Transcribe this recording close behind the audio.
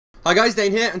Hi guys,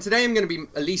 Dane here, and today I'm going to be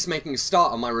at least making a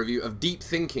start on my review of Deep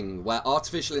Thinking, Where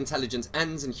Artificial Intelligence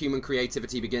Ends and Human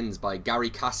Creativity Begins by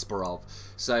Garry Kasparov.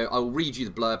 So I'll read you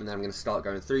the blurb and then I'm going to start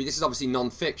going through. This is obviously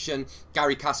non-fiction.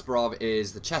 Garry Kasparov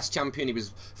is the chess champion. He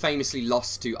was famously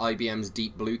lost to IBM's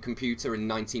Deep Blue computer in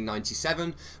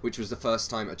 1997, which was the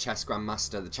first time a chess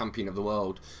grandmaster, the champion of the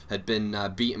world, had been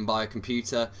beaten by a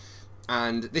computer.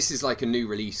 And this is like a new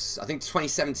release, I think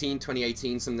 2017,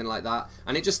 2018, something like that.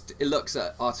 And it looks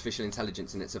at artificial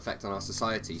intelligence and its effect on our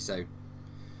society. So,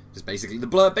 just basically, the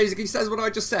blurb basically says what I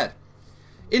just said.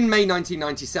 In May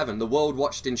 1997, the world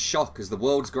watched in shock as the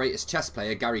world's greatest chess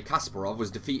player, Garry Kasparov,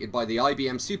 was defeated by the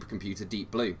IBM supercomputer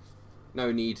Deep Blue.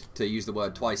 No need to use the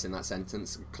word twice in that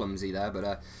sentence, clumsy there,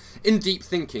 but in Deep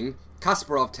Thinking,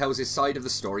 Kasparov tells his side of the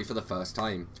story for the first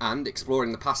time, and,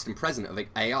 exploring the past and present of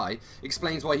AI,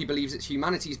 explains why he believes it's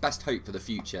humanity's best hope for the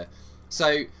future.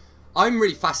 So, I'm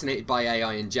really fascinated by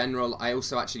AI in general. I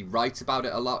also actually write about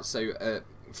it a lot, so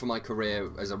for my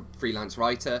career as a freelance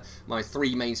writer, my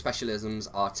three main specialisms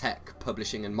are tech,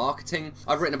 publishing and marketing.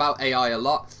 I've written about AI a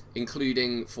lot,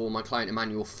 including for my client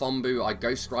Emmanuel Fombu. I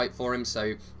ghostwrite for him,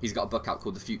 so he's got a book out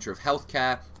called The Future of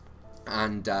Healthcare.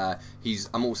 And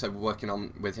I'm also working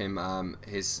on with him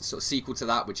his sort of sequel to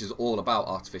that, which is all about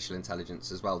artificial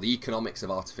intelligence as well, the economics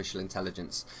of artificial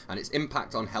intelligence and its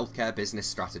impact on healthcare business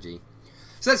strategy.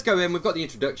 So let's go in. We've got the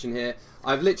introduction here.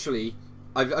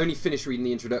 I've only finished reading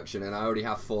the introduction and I already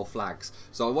have 4 flags.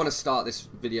 So I want to start this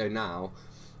video now.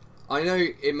 I know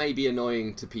it may be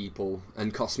annoying to people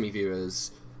and cost me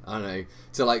viewers, I don't know,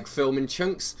 to like film in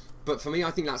chunks. But for me, I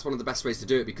think that's one of the best ways to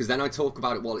do it, because then I talk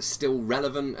about it while it's still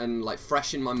relevant and like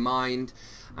fresh in my mind.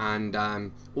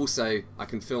 And also, I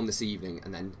can film this evening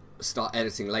and then start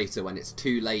editing later when it's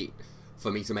too late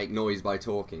for me to make noise by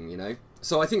talking, you know?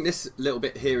 So I think this little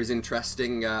bit here is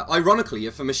interesting. Ironically,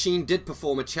 if a machine did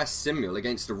perform a chess simul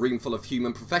against a room full of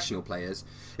human professional players,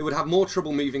 it would have more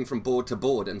trouble moving from board to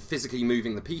board and physically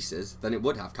moving the pieces than it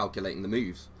would have calculating the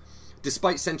moves.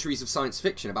 Despite centuries of science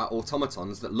fiction about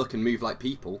automatons that look and move like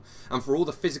people, and for all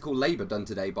the physical labour done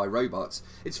today by robots,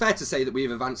 it's fair to say that we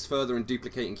have advanced further in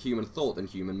duplicating human thought than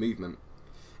human movement.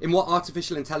 In what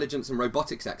artificial intelligence and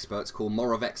robotics experts call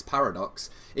Moravec's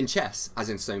paradox, in chess, as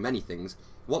in so many things,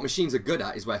 what machines are good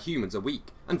at is where humans are weak,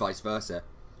 and vice versa.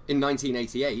 In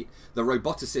 1988, the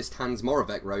roboticist Hans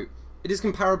Moravec wrote, "It is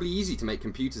comparably easy to make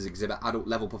computers exhibit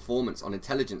adult-level performance on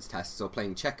intelligence tests or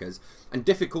playing checkers, and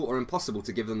difficult or impossible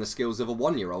to give them the skills of a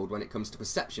 1-year-old when it comes to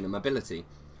perception and mobility."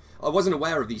 I wasn't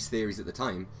aware of these theories at the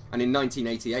time, and in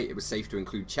 1988 it was safe to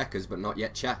include checkers but not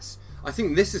yet chess. I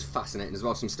think this is fascinating as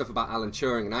well, some stuff about Alan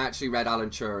Turing, and I actually read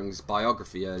Alan Turing's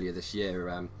biography earlier this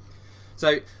year.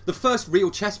 So, the first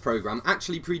real chess program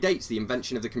actually predates the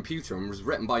invention of the computer and was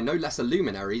written by no less a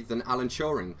luminary than Alan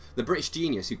Turing, the British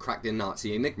genius who cracked the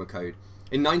Nazi Enigma code.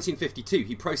 In 1952,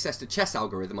 he processed a chess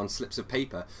algorithm on slips of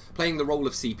paper, playing the role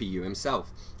of CPU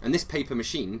himself, and this paper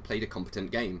machine played a competent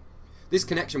game. This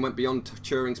connection went beyond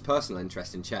Turing's personal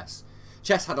interest in chess.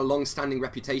 Chess had a long-standing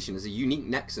reputation as a unique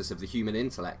nexus of the human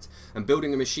intellect, and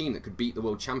building a machine that could beat the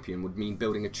world champion would mean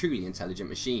building a truly intelligent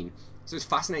machine. So it's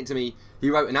fascinating to me, he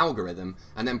wrote an algorithm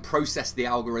and then processed the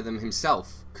algorithm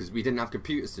himself, because we didn't have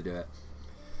computers to do it.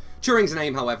 Turing's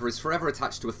name, however, is forever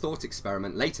attached to a thought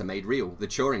experiment later made real, the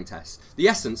Turing test. The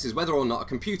essence is whether or not a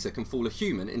computer can fool a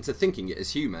human into thinking it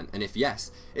is human, and if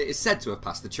yes, it is said to have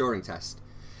passed the Turing test.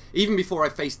 Even before I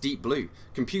faced Deep Blue,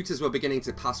 computers were beginning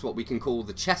to pass what we can call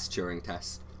the chess Turing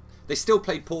test. They still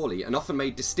played poorly and often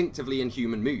made distinctively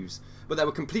inhuman moves, but there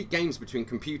were complete games between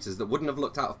computers that wouldn't have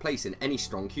looked out of place in any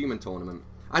strong human tournament.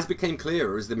 As became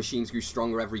clearer as the machines grew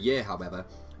stronger every year, however,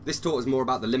 this taught us more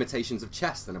about the limitations of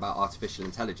chess than about artificial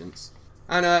intelligence.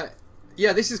 And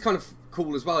yeah, this is kind of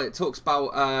cool as well. It talks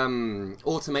about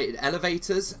automated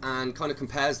elevators and kind of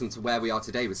compares them to where we are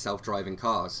today with self-driving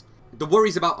cars. The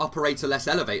worries about operator-less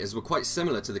elevators were quite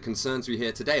similar to the concerns we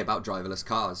hear today about driverless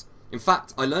cars. In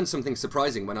fact, I learned something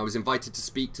surprising when I was invited to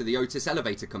speak to the Otis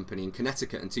Elevator Company in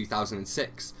Connecticut in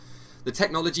 2006. The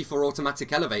technology for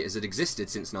automatic elevators had existed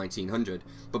since 1900,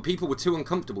 but people were too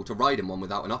uncomfortable to ride in one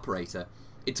without an operator.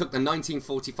 It took the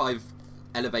 1945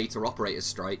 elevator operators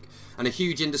strike and a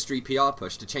huge industry PR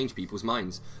push to change people's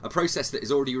minds, a process that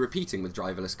is already repeating with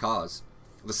driverless cars.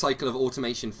 The cycle of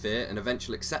automation fear and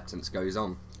eventual acceptance goes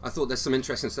on. I thought there's some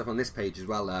interesting stuff on this page as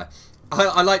well.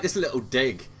 I like this little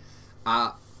dig.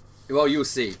 Well, you'll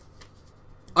see.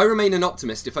 I remain an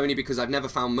optimist, if only because I've never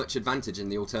found much advantage in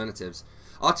the alternatives.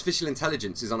 Artificial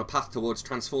intelligence is on a path towards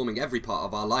transforming every part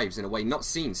of our lives in a way not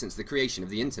seen since the creation of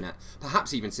the internet,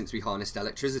 perhaps even since we harnessed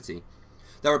electricity.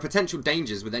 There are potential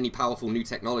dangers with any powerful new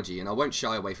technology, and I won't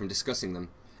shy away from discussing them.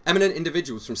 Eminent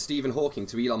individuals from Stephen Hawking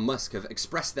to Elon Musk have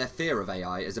expressed their fear of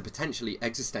AI as a potentially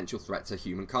existential threat to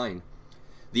humankind.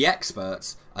 The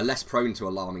experts are less prone to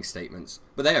alarming statements,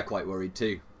 but they are quite worried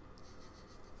too.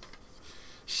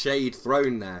 Shade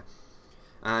thrown there.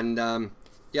 And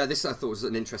yeah, this I thought was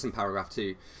an interesting paragraph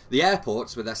too. The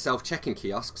airports with their self-check-in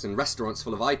kiosks and restaurants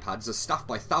full of iPads are staffed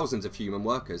by thousands of human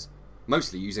workers,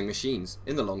 mostly using machines,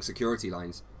 in the long security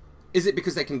lines. Is it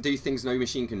because they can do things no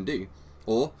machine can do?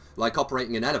 Or, like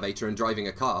operating an elevator and driving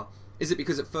a car, is it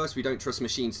because at first we don't trust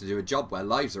machines to do a job where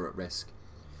lives are at risk?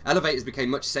 Elevators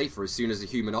became much safer as soon as the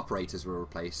human operators were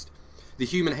replaced. The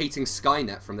human-hating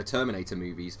Skynet from the Terminator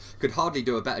movies could hardly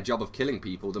do a better job of killing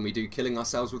people than we do killing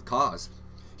ourselves with cars.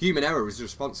 Human error is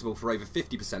responsible for over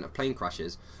 50% of plane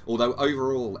crashes, although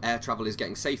overall air travel is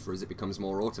getting safer as it becomes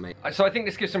more automated. So I think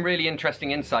this gives some really interesting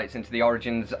insights into the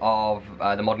origins of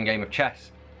the modern game of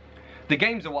chess. The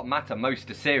games are what matter most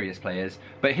to serious players,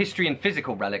 but history and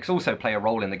physical relics also play a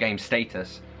role in the game's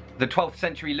status. The 12th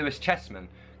century Lewis chessman,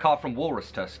 carved from walrus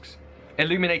tusks.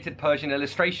 Illuminated Persian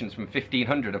illustrations from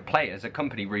 1500 of players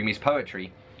accompany Rumi's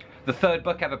poetry. The third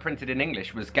book ever printed in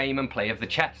English was Game and Play of the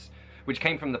Chess, which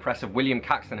came from the press of William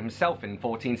Caxton himself in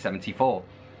 1474.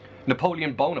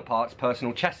 Napoleon Bonaparte's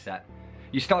personal chess set.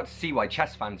 You start to see why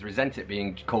chess fans resent it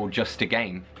being called just a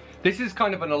game. This is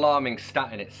kind of an alarming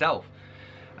stat in itself.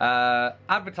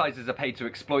 Advertisers are paid to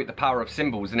exploit the power of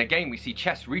symbols, and again we see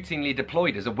chess routinely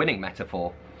deployed as a winning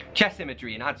metaphor. Chess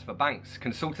imagery in ads for banks,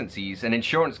 consultancies and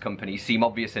insurance companies seem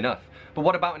obvious enough, but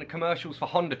what about in commercials for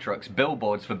Honda trucks,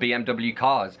 billboards for BMW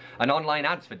cars, and online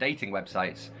ads for dating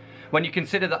websites? When you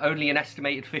consider that only an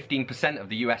estimated 15% of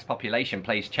the US population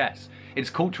plays chess,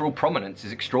 its cultural prominence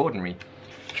is extraordinary.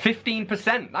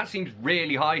 15%? That seems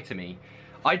really high to me.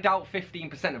 I doubt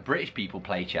 15% of British people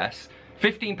play chess.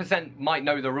 15% might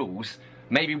know the rules,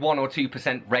 maybe 1 or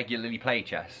 2% regularly play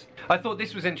chess. I thought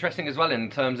this was interesting as well in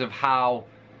terms of how,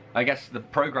 I guess, the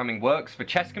programming works for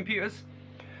chess computers.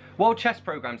 While chess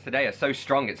programs today are so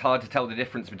strong it's hard to tell the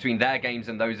difference between their games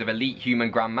and those of elite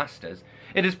human grandmasters,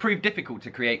 it has proved difficult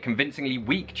to create convincingly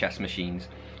weak chess machines.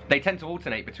 They tend to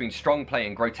alternate between strong play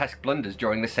and grotesque blunders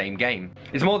during the same game.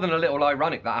 It's more than a little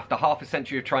ironic that after half a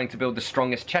century of trying to build the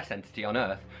strongest chess entity on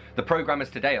Earth, the programmers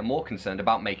today are more concerned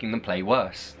about making them play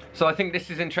worse. So I think this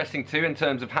is interesting too in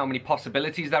terms of how many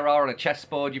possibilities there are on a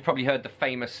chessboard. You've probably heard the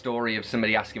famous story of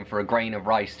somebody asking for a grain of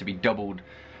rice to be doubled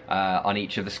on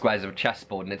each of the squares of a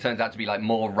chessboard, and it turns out to be like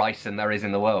more rice than there is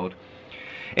in the world.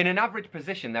 In an average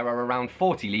position there are around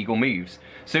 40 legal moves,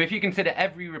 so if you consider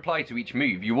every reply to each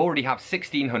move you already have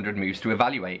 1600 moves to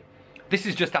evaluate. This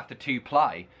is just after 2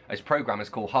 ply, as programmers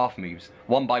call half moves,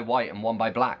 1 by white and 1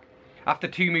 by black. After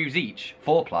 2 moves each,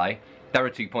 4 ply, there are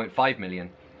 2.5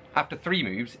 million. After 3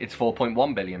 moves, it's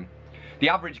 4.1 billion. The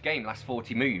average game lasts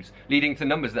 40 moves, leading to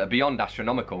numbers that are beyond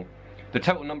astronomical. The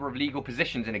total number of legal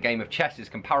positions in a game of chess is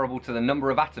comparable to the number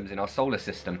of atoms in our solar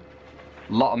system.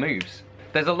 Lot of moves.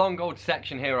 There's a long old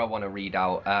section here I want to read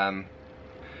out.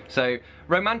 So,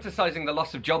 romanticising the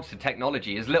loss of jobs to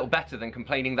technology is little better than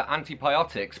complaining that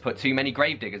antibiotics put too many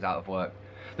gravediggers out of work.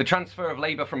 The transfer of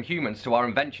labour from humans to our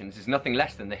inventions is nothing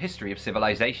less than the history of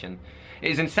civilization.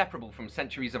 It is inseparable from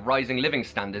centuries of rising living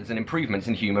standards and improvements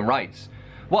in human rights.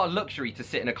 What a luxury to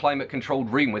sit in a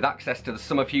climate-controlled room with access to the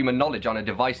sum of human knowledge on a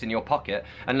device in your pocket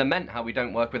and lament how we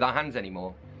don't work with our hands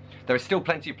anymore. There are still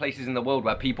plenty of places in the world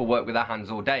where people work with their hands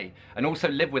all day and also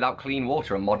live without clean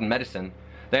water and modern medicine.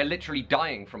 They are literally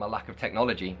dying from a lack of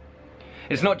technology.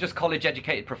 It's not just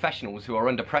college-educated professionals who are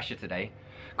under pressure today.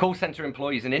 Call centre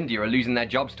employees in India are losing their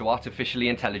jobs to artificially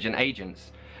intelligent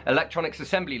agents. Electronics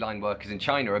assembly line workers in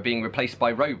China are being replaced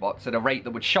by robots at a rate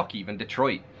that would shock even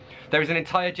Detroit. There is an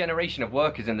entire generation of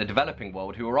workers in the developing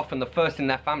world who are often the first in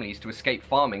their families to escape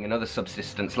farming and other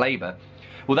subsistence labour.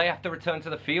 Will they have to return to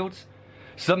the fields?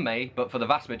 Some may, but for the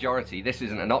vast majority, this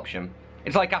isn't an option.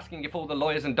 It's like asking if all the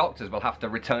lawyers and doctors will have to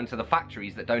return to the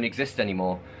factories that don't exist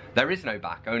anymore. There is no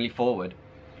back, only forward.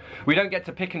 We don't get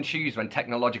to pick and choose when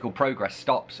technological progress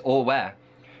stops, or where.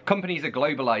 Companies are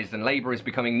globalised and labour is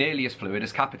becoming nearly as fluid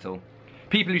as capital.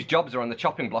 People whose jobs are on the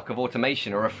chopping block of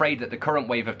automation are afraid that the current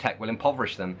wave of tech will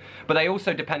impoverish them, but they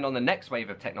also depend on the next wave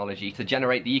of technology to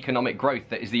generate the economic growth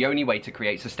that is the only way to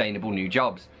create sustainable new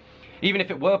jobs. Even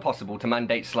if it were possible to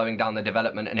mandate slowing down the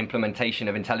development and implementation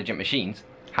of intelligent machines,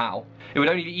 how? It would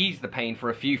only ease the pain for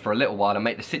a few for a little while and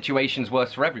make the situations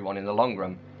worse for everyone in the long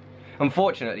run.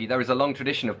 Unfortunately, there is a long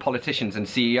tradition of politicians and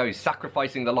CEOs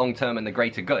sacrificing the long term and the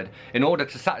greater good in order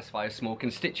to satisfy a small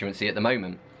constituency at the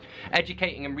moment.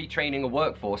 Educating and retraining a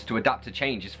workforce to adapt to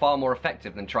change is far more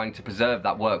effective than trying to preserve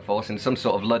that workforce in some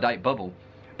sort of Luddite bubble.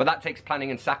 But that takes planning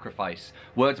and sacrifice,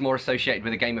 words more associated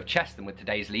with a game of chess than with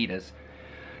today's leaders.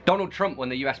 Donald Trump won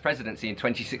the US presidency in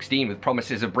 2016 with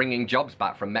promises of bringing jobs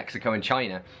back from Mexico and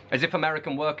China, as if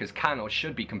American workers can or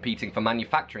should be competing for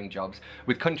manufacturing jobs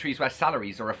with countries where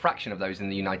salaries are a fraction of those in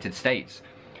the United States.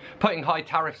 Putting high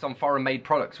tariffs on foreign-made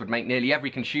products would make nearly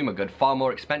every consumer good far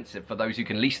more expensive for those who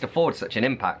can least afford such an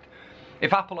impact.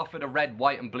 If Apple offered a red,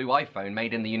 white and blue iPhone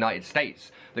made in the United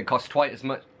States that cost twice as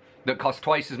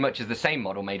much as the same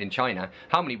model made in China,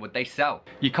 how many would they sell?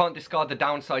 You can't discard the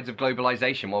downsides of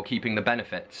globalization while keeping the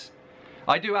benefits.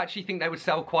 I do actually think they would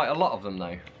sell quite a lot of them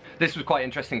though. This was quite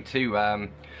interesting too.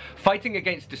 Fighting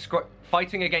against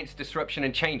disruption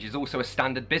and change is also a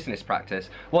standard business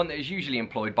practice, one that is usually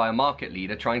employed by a market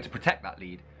leader trying to protect that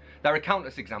lead. There are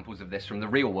countless examples of this from the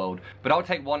real world, but I'll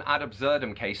take one ad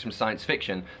absurdum case from science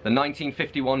fiction, the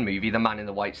 1951 movie The Man in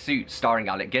the White Suit, starring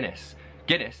Alec Guinness.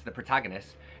 Guinness, the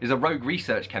protagonist, is a rogue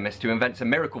research chemist who invents a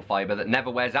miracle fibre that never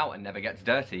wears out and never gets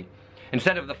dirty.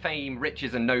 Instead of the fame,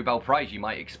 riches and Nobel Prize you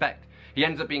might expect, he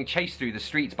ends up being chased through the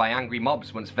streets by angry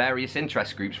mobs once various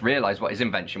interest groups realise what his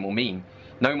invention will mean.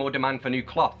 No more demand for new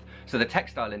cloth, so the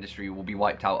textile industry will be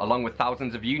wiped out along with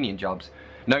thousands of union jobs.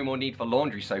 No more need for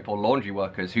laundry soap or laundry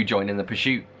workers who join in the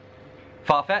pursuit.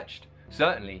 Far-fetched?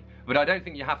 Certainly, but I don't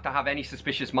think you have to have any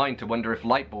suspicious mind to wonder if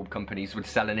light bulb companies would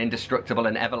sell an indestructible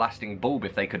and everlasting bulb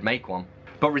if they could make one.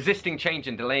 But resisting change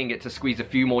and delaying it to squeeze a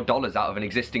few more dollars out of an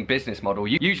existing business model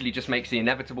usually just makes the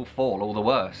inevitable fall all the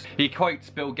worse. He quotes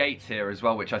Bill Gates here as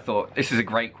well, which I thought, this is a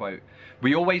great quote.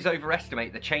 We always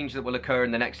overestimate the change that will occur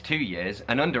in the next 2 years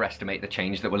and underestimate the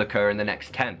change that will occur in the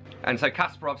next 10. And so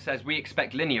Kasparov says we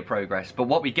expect linear progress, but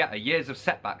what we get are years of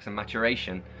setbacks and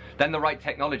maturation. Then the right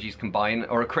technologies combine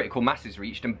or a critical mass is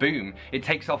reached and boom, it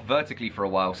takes off vertically for a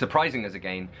while, surprising us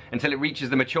again, until it reaches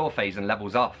the mature phase and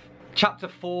levels off. Chapter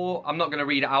 4, I'm not going to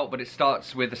read it out, but it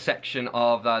starts with a section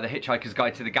of The Hitchhiker's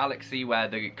Guide to the Galaxy where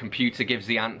the computer gives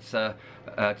the answer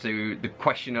to the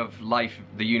question of life,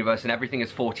 the universe and everything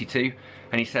is 42,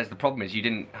 and he says the problem is you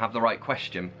didn't have the right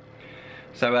question.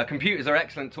 So computers are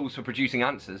excellent tools for producing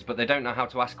answers, but they don't know how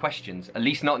to ask questions, at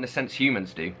least not in the sense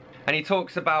humans do. And he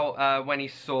talks about when he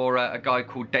saw a guy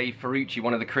called Dave Ferrucci,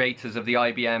 one of the creators of the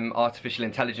IBM artificial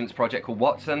intelligence project called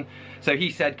Watson. So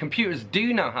he said, computers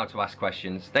do know how to ask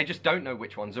questions, they just don't know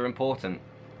which ones are important.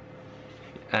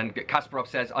 And Kasparov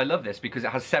says, I love this because it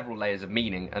has several layers of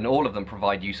meaning and all of them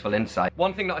provide useful insight.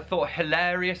 One thing that I thought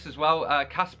hilarious as well,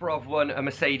 Kasparov won a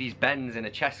Mercedes-Benz in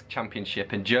a chess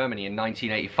championship in Germany in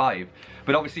 1985.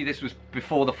 But obviously this was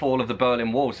before the fall of the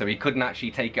Berlin Wall, so he couldn't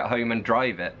actually take it home and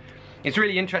drive it. It's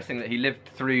really interesting that he lived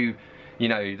through, you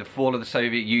know, the fall of the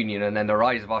Soviet Union and then the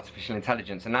rise of artificial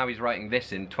intelligence, and now he's writing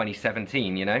this in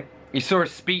 2017, you know? He saw a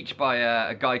speech by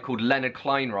a guy called Leonard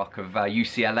Kleinrock of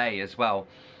UCLA as well,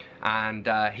 and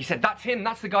he said, that's him,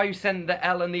 that's the guy who sent the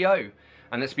L and the O.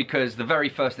 And that's because the very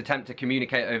first attempt to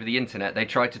communicate over the internet, they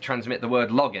tried to transmit the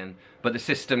word login, but the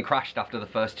system crashed after the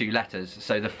first 2 letters.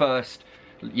 So the first,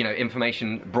 you know,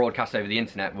 information broadcast over the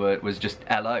internet was just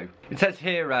LO. It says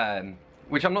here,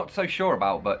 which I'm not so sure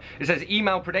about, but it says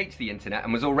email predates the internet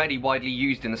and was already widely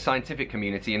used in the scientific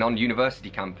community and on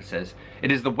university campuses.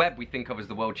 It is the web we think of as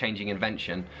the world-changing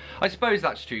invention. I suppose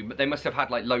that's true, but they must have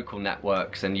had like local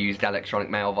networks and used electronic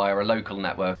mail via a local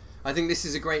network. I think this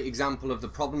is a great example of the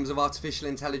problems of artificial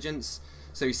intelligence.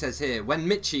 So he says here, when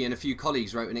Michie and a few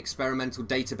colleagues wrote an experimental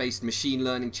data-based machine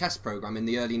learning chess program in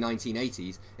the early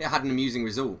 1980s, it had an amusing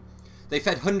result. They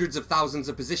fed hundreds of thousands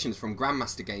of positions from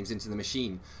Grandmaster games into the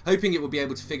machine, hoping it would be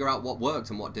able to figure out what worked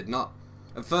and what did not.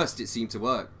 At first it seemed to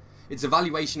work. Its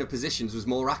evaluation of positions was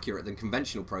more accurate than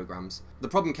conventional programs. The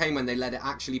problem came when they let it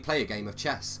actually play a game of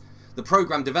chess. The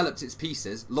program developed its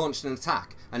pieces, launched an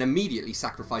attack, and immediately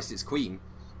sacrificed its queen.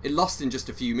 It lost in just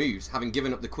a few moves, having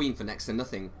given up the queen for next to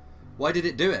nothing. Why did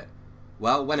it do it?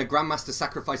 Well, when a Grandmaster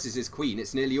sacrifices his queen,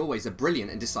 it's nearly always a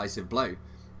brilliant and decisive blow.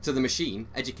 To the machine,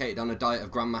 educated on a diet of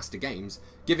Grandmaster games,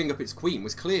 giving up its queen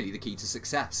was clearly the key to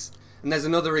success. And there's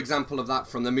another example of that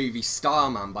from the movie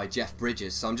Starman by Jeff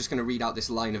Bridges, so I'm just going to read out this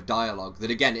line of dialogue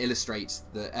that again illustrates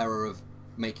the error of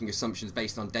making assumptions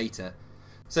based on data.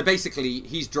 So basically,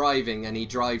 he's driving and he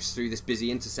drives through this busy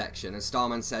intersection and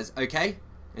Starman says, okay?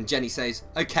 And Jenny says,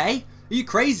 okay? Are you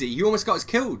crazy? You almost got us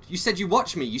killed. You said you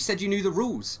watched me. You said you knew the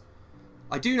rules.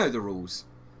 I do know the rules.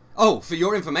 Oh, for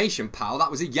your information, pal,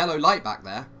 that was a yellow light back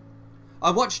there.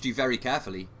 I watched you very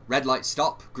carefully. Red light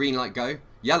stop, green light go,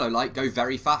 yellow light go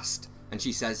very fast. And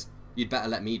she says, you'd better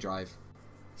let me drive.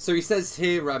 So he says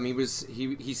here,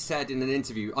 he said in an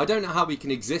interview, I don't know how we can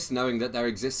exist knowing that there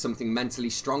exists something mentally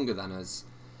stronger than us.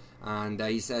 And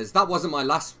he says, that wasn't my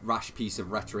last rash piece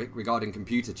of rhetoric regarding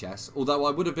computer chess, although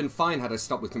I would have been fine had I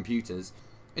stopped with computers.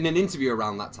 In an interview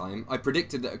around that time, I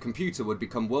predicted that a computer would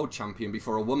become world champion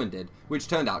before a woman did, which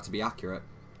turned out to be accurate.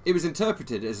 It was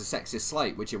interpreted as a sexist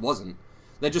slight, which it wasn't.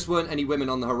 There just weren't any women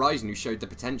on the horizon who showed the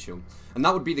potential, and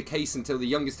that would be the case until the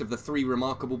youngest of the 3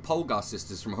 remarkable Polgar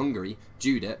sisters from Hungary,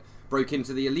 Judith, broke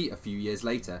into the elite a few years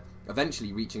later,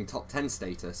 eventually reaching top 10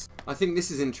 status. I think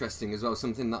this is interesting as well,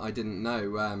 something that I didn't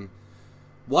know.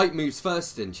 White moves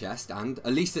first in chess, and,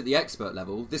 at least at the expert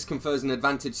level, this confers an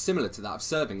advantage similar to that of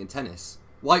serving in tennis.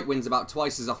 White wins about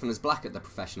twice as often as black at the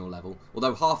professional level,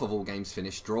 although half of all games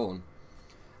finish drawn.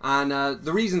 And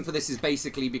the reason for this is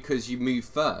basically because you move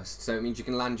first, so it means you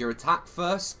can land your attack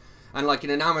first. And like in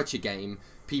an amateur game,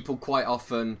 people quite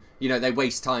often, you know, they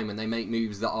waste time and they make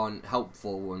moves that aren't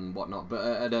helpful and whatnot. But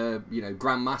at a, you know,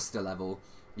 grandmaster level,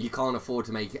 you can't afford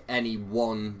to make any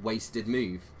one wasted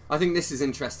move. I think this is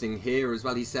interesting here as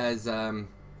well. He says,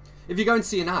 if you go and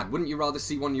see an ad, wouldn't you rather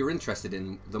see one you're interested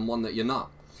in than one that you're not?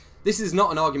 This is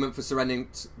not an argument for surrendering.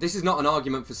 This is not an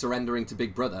argument for surrendering to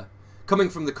Big Brother. Coming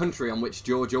from the country on which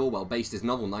George Orwell based his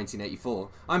novel 1984,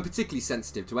 I am particularly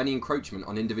sensitive to any encroachment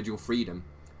on individual freedom.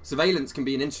 Surveillance can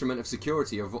be an instrument of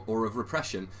security or of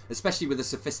repression, especially with the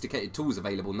sophisticated tools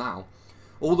available now.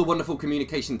 All the wonderful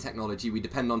communication technology we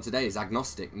depend on today is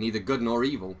agnostic, neither good nor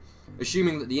evil.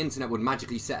 Assuming that the internet would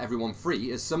magically set everyone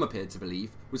free, as some appeared to believe,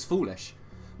 was foolish.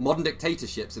 Modern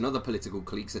dictatorships and other political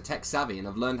cliques are tech savvy and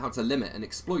have learned how to limit and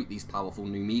exploit these powerful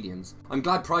new mediums. I'm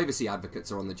glad privacy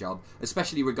advocates are on the job,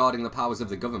 especially regarding the powers of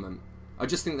the government. I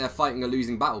just think they're fighting a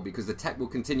losing battle because the tech will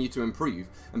continue to improve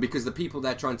and because the people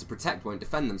they're trying to protect won't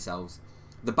defend themselves.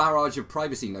 The barrage of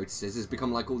privacy notices has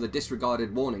become like all the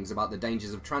disregarded warnings about the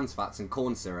dangers of trans fats and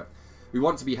corn syrup. We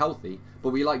want to be healthy, but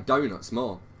we like donuts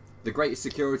more. The greatest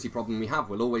security problem we have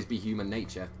will always be human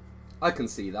nature. I can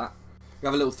see that. We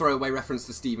have a little throwaway reference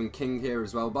to Stephen King here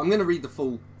as well, but I'm going to read the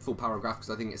full paragraph because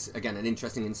I think it's, again, an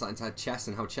interesting insight into chess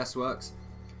and how chess works.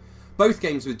 Both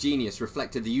games with Genius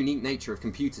reflected the unique nature of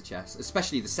computer chess,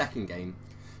 especially the second game.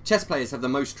 Chess players have the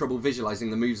most trouble visualizing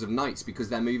the moves of knights because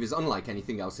their move is unlike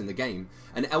anything else in the game,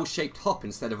 an L-shaped hop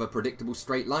instead of a predictable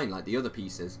straight line like the other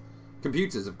pieces.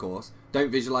 Computers, of course, don't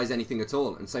visualize anything at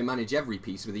all and so manage every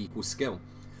piece with equal skill.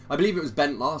 I believe it was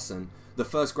Bent Larson, the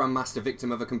first Grandmaster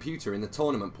victim of a computer in the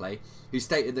tournament play, who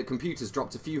stated that computers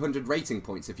dropped a few hundred rating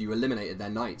points if you eliminated their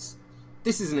knights.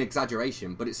 This is an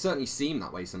exaggeration, but it certainly seemed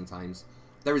that way sometimes.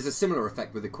 There is a similar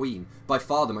effect with the Queen, by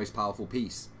far the most powerful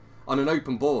piece. On an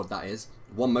open board, that is,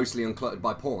 one mostly uncluttered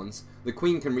by pawns, the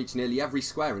Queen can reach nearly every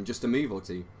square in just a move or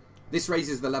two. This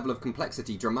raises the level of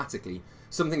complexity dramatically,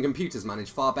 something computers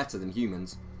manage far better than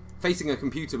humans. Facing a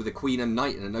computer with a Queen and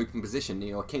Knight in an open position near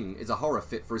your King is a horror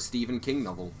fit for a Stephen King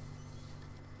novel.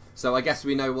 So I guess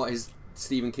we know what his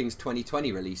Stephen King's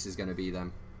 2020 release is going to be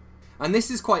then. And this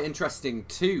is quite interesting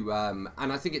too, and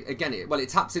I think it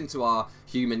taps into our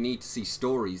human need to see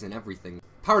stories and everything.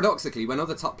 Paradoxically, when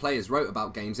other top players wrote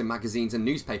about games in magazines and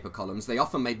newspaper columns, they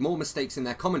often made more mistakes in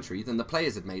their commentary than the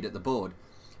players had made at the board.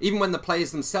 Even when the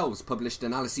players themselves published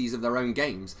analyses of their own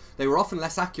games, they were often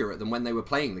less accurate than when they were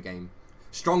playing the game.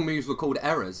 Strong moves were called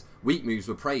errors, weak moves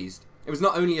were praised. It was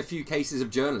not only a few cases of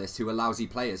journalists who were lousy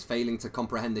players failing to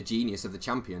comprehend the genius of the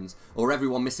champions, or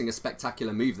everyone missing a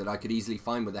spectacular move that I could easily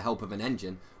find with the help of an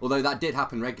engine, although that did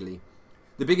happen regularly.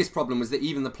 The biggest problem was that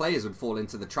even the players would fall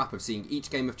into the trap of seeing each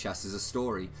game of chess as a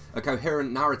story, a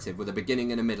coherent narrative with a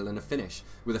beginning and a middle and a finish,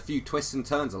 with a few twists and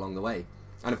turns along the way,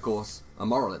 and of course, a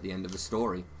moral at the end of the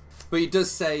story. But he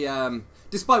does say,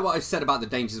 despite what I've said about the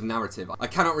dangers of narrative, I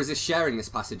cannot resist sharing this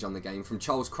passage on the game from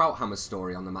Charles Krauthammer's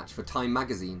story on the match for Time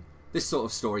magazine. This sort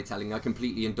of storytelling I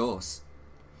completely endorse.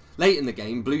 Late in the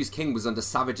game, Blue's king was under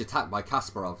savage attack by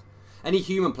Kasparov. Any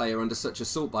human player under such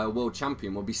assault by a world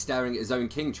champion will be staring at his own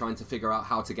king trying to figure out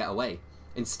how to get away.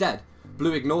 Instead,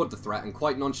 Blue ignored the threat and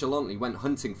quite nonchalantly went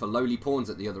hunting for lowly pawns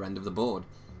at the other end of the board.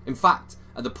 In fact,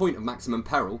 at the point of maximum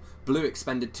peril, Blue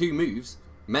expended 2 moves,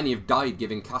 many have died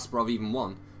giving Kasparov even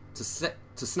one, to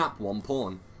snap 1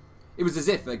 pawn. It was as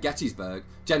if, at Gettysburg,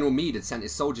 General Meade had sent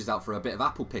his soldiers out for a bit of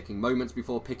apple picking moments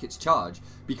before Pickett's charge,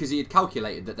 because he had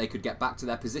calculated that they could get back to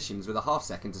their positions with a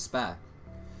half-second to spare.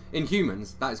 In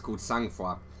humans, that is called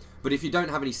sang-froid, but if you don't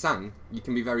have any sang, you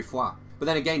can be very froid. But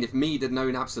then again, if Meade had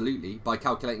known absolutely, by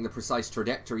calculating the precise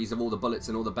trajectories of all the bullets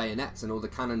and all the bayonets and all the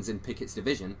cannons in Pickett's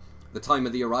division, the time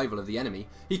of the arrival of the enemy,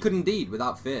 he could indeed,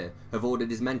 without fear, have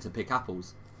ordered his men to pick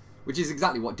apples. Which is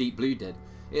exactly what Deep Blue did.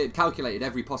 It had calculated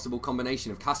every possible combination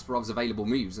of Kasparov's available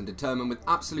moves and determined with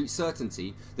absolute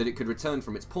certainty that it could return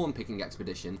from its pawn-picking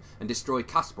expedition and destroy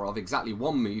Kasparov exactly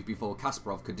 1 move before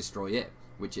Kasparov could destroy it,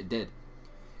 which it did.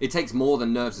 It takes more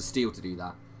than nerves of steel to do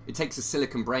that. It takes a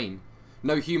silicon brain.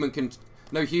 No human can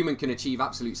No human can achieve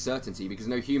absolute certainty because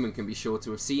no human can be sure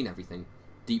to have seen everything.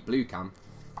 Deep Blue can.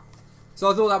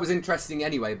 So I thought that was interesting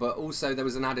anyway, but also there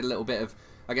was an added little bit of,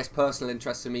 I guess, personal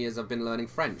interest for me as I've been learning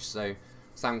French. So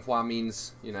sang-froid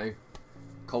means, you know,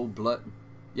 cold-blooded.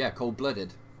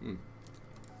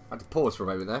 I had to pause for a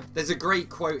moment there. There's a great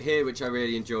quote here which I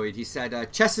really enjoyed. He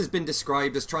said, chess has been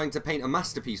described as trying to paint a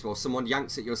masterpiece while someone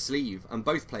yanks at your sleeve, and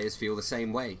both players feel the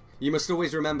same way. You must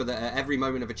always remember that at every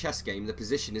moment of a chess game, the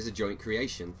position is a joint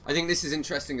creation. I think this is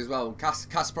interesting as well.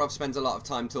 Kasparov spends a lot of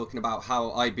time talking about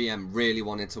how IBM really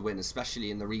wanted to win, especially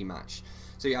in the rematch.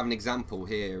 So you have an example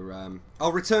here.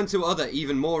 I'll return to other,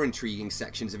 even more intriguing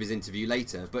sections of his interview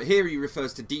later, but here he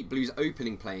refers to Deep Blue's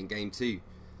opening play in Game 2.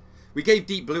 We gave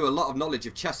Deep Blue a lot of knowledge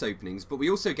of chess openings, but we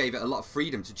also gave it a lot of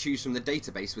freedom to choose from the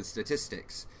database with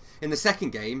statistics. In the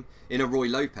second game, in a Roy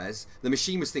Lopez, the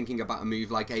machine was thinking about a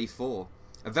move like A4.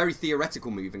 A very theoretical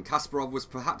move, and Kasparov was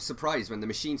perhaps surprised when the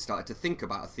machine started to think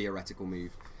about a theoretical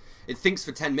move. It thinks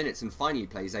for 10 minutes and finally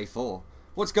plays A4.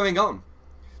 What's going on?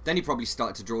 Then he probably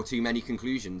started to draw too many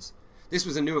conclusions. This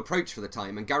was a new approach for the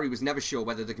time, and Garry was never sure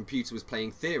whether the computer was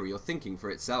playing theory or thinking for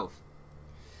itself.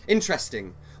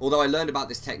 Interesting, although I learned about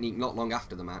this technique not long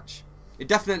after the match. It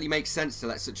definitely makes sense to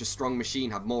let such a strong machine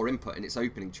have more input in its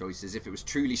opening choices if it was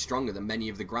truly stronger than many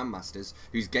of the grandmasters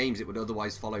whose games it would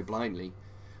otherwise follow blindly.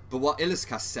 But what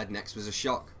Illuskas said next was a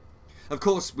shock. Of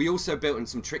course, we also built in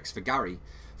some tricks for Garry.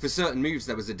 For certain moves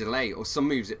there was a delay, or some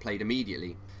moves it played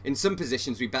immediately. In some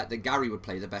positions we bet that Garry would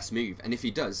play the best move, and if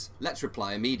he does, let's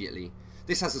reply immediately.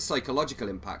 This has a psychological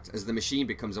impact as the machine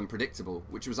becomes unpredictable,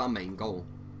 which was our main goal.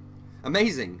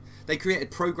 Amazing! They created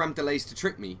programmed delays to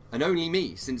trick me, and only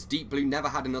me, since Deep Blue never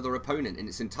had another opponent in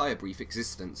its entire brief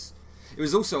existence. It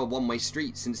was also a one-way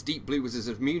street, since Deep Blue was as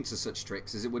immune to such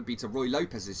tricks as it would be to Roy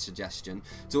Lopez's suggestion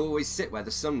to always sit where the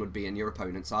sun would be in your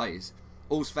opponent's eyes.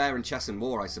 All's fair in chess and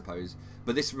war, I suppose,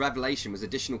 but this revelation was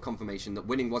additional confirmation that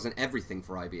winning wasn't everything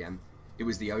for IBM. It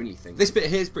was the only thing. This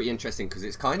bit here is pretty interesting because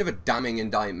it's kind of a damning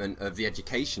indictment of the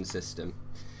education system.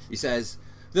 He says,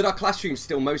 that our classrooms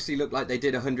still mostly look like they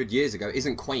did 100 years ago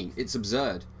isn't quaint, it's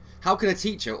absurd. How can a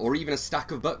teacher or even a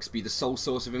stack of books be the sole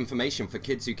source of information for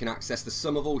kids who can access the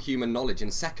sum of all human knowledge in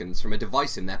seconds from a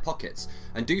device in their pockets,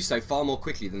 and do so far more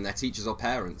quickly than their teachers or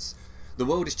parents? The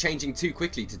world is changing too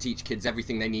quickly to teach kids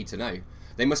everything they need to know.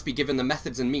 They must be given the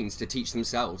methods and means to teach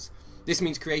themselves. This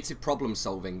means creative problem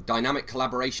solving, dynamic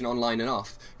collaboration online and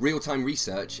off, real-time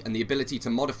research, and the ability to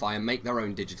modify and make their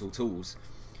own digital tools.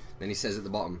 Then he says at the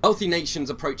bottom, wealthy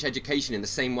nations approach education in the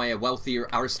same way a wealthy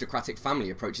aristocratic family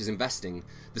approaches investing.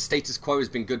 The status quo has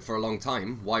been good for a long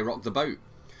time, why rock the boat?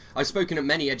 I've spoken at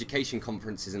many education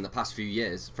conferences in the past few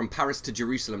years, from Paris to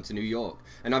Jerusalem to New York,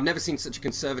 and I've never seen such a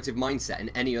conservative mindset in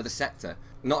any other sector.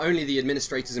 Not only the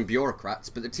administrators and bureaucrats,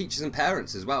 but the teachers and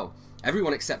parents as well.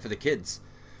 Everyone except for the kids.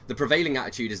 The prevailing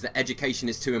attitude is that education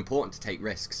is too important to take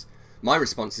risks. My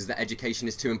response is that education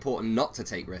is too important not to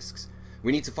take risks.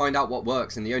 We need to find out what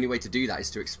works, and the only way to do that is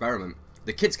to experiment.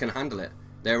 The kids can handle it.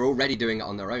 They're already doing it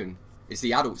on their own. It's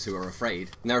the adults who are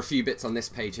afraid. And there are a few bits on this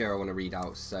page here I want to read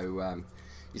out. So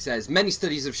he says, many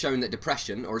studies have shown that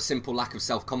depression, or a simple lack of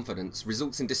self-confidence,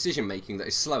 results in decision-making that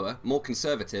is slower, more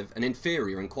conservative, and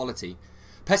inferior in quality.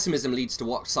 Pessimism leads to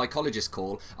what psychologists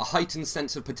call a heightened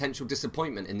sense of potential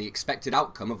disappointment in the expected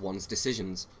outcome of one's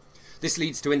decisions. This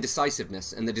leads to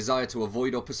indecisiveness and the desire to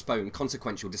avoid or postpone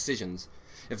consequential decisions.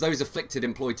 If those afflicted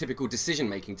employ typical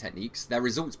decision-making techniques, their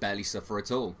results barely suffer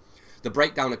at all. The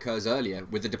breakdown occurs earlier,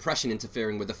 with the depression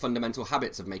interfering with the fundamental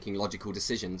habits of making logical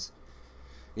decisions.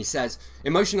 He says,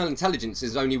 emotional intelligence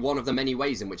is only one of the many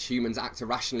ways in which humans act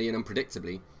irrationally and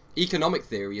unpredictably. Economic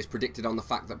theory is predicted on the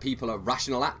fact that people are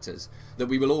rational actors, that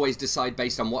we will always decide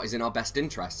based on what is in our best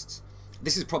interests.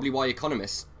 This is probably why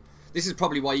economics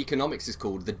is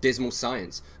called the dismal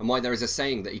science, and why there is a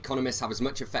saying that economists have as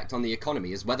much effect on the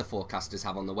economy as weather forecasters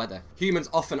have on the weather. Humans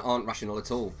often aren't rational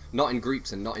at all, not in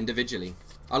groups and not individually.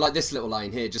 I like this little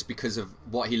line here just because of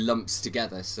what he lumps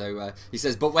together. So he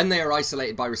says, but when they are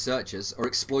isolated by researchers or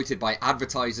exploited by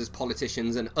advertisers,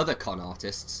 politicians and other con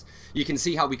artists, you can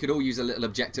see how we could all use a little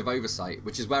objective oversight,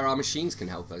 which is where our machines can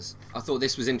help us. I thought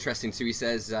this was interesting too. He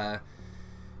says,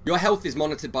 your health is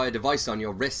monitored by a device on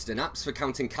your wrist and apps for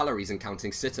counting calories and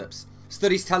counting sit-ups.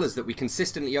 Studies tell us that we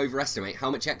consistently overestimate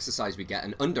how much exercise we get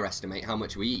and underestimate how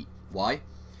much we eat. Why?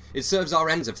 It serves our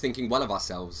ends of thinking well of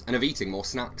ourselves and of eating more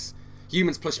snacks.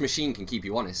 Humans plus machine can keep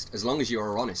you honest, as long as you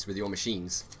are honest with your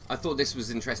machines. I thought this was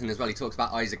interesting as well. He talks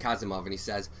about Isaac Asimov and he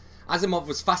says, Asimov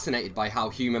was fascinated by how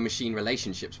human-machine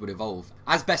relationships would evolve,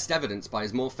 as best evidenced by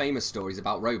his more famous stories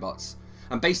about robots.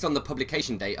 And based on the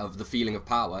publication date of The Feeling of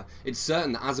Power, it's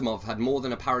certain that Asimov had more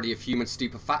than a parody of human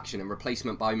stupefaction and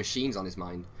replacement by machines on his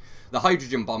mind. The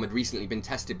hydrogen bomb had recently been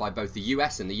tested by both the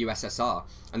US and the USSR,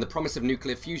 and the promise of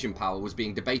nuclear fusion power was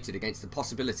being debated against the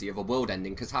possibility of a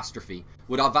world-ending catastrophe.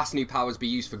 Would our vast new powers be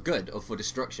used for good or for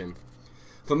destruction?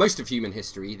 For most of human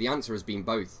history, the answer has been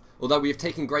both, although we have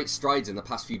taken great strides in the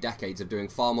past few decades of doing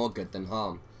far more good than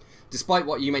harm. Despite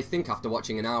what you may think after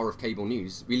watching an hour of cable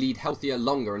news, we lead healthier,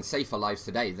 longer and safer lives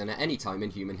today than at any time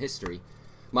in human history.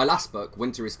 My last book,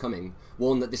 Winter is Coming,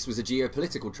 warned that this was a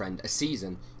geopolitical trend, a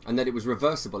season, and that it was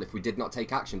reversible if we did not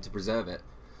take action to preserve it.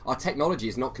 Our technology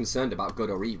is not concerned about good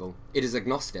or evil, it is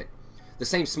agnostic. The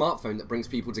same smartphone that brings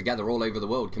people together all over the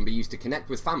world can be used to connect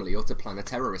with family or to plan a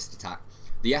terrorist attack.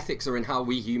 The ethics are in how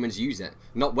we humans use it,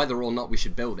 not whether or not we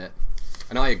should build it.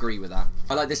 And I agree with that.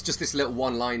 I like this, just this little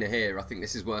one-liner here. I think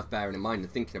this is worth bearing in mind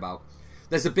and thinking about.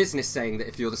 There's a business saying that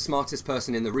if you're the smartest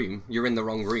person in the room, you're in the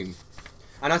wrong room.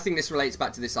 And I think this relates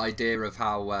back to this idea of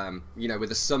how, you know, we're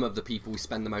the sum of the people we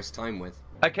spend the most time with.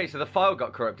 Okay, so the file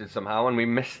got corrupted somehow and we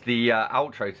missed the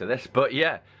outro to this, but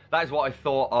yeah, that is what I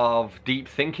thought of Deep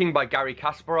Thinking by Garry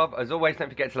Kasparov. As always, don't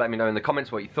forget to let me know in the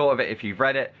comments what you thought of it if you've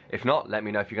read it. If not, let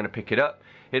me know if you're going to pick it up.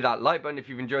 Hit that like button if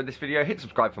you've enjoyed this video, hit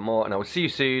subscribe for more, and I will see you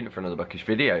soon for another bookish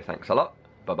video. Thanks a lot.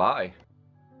 Bye-bye.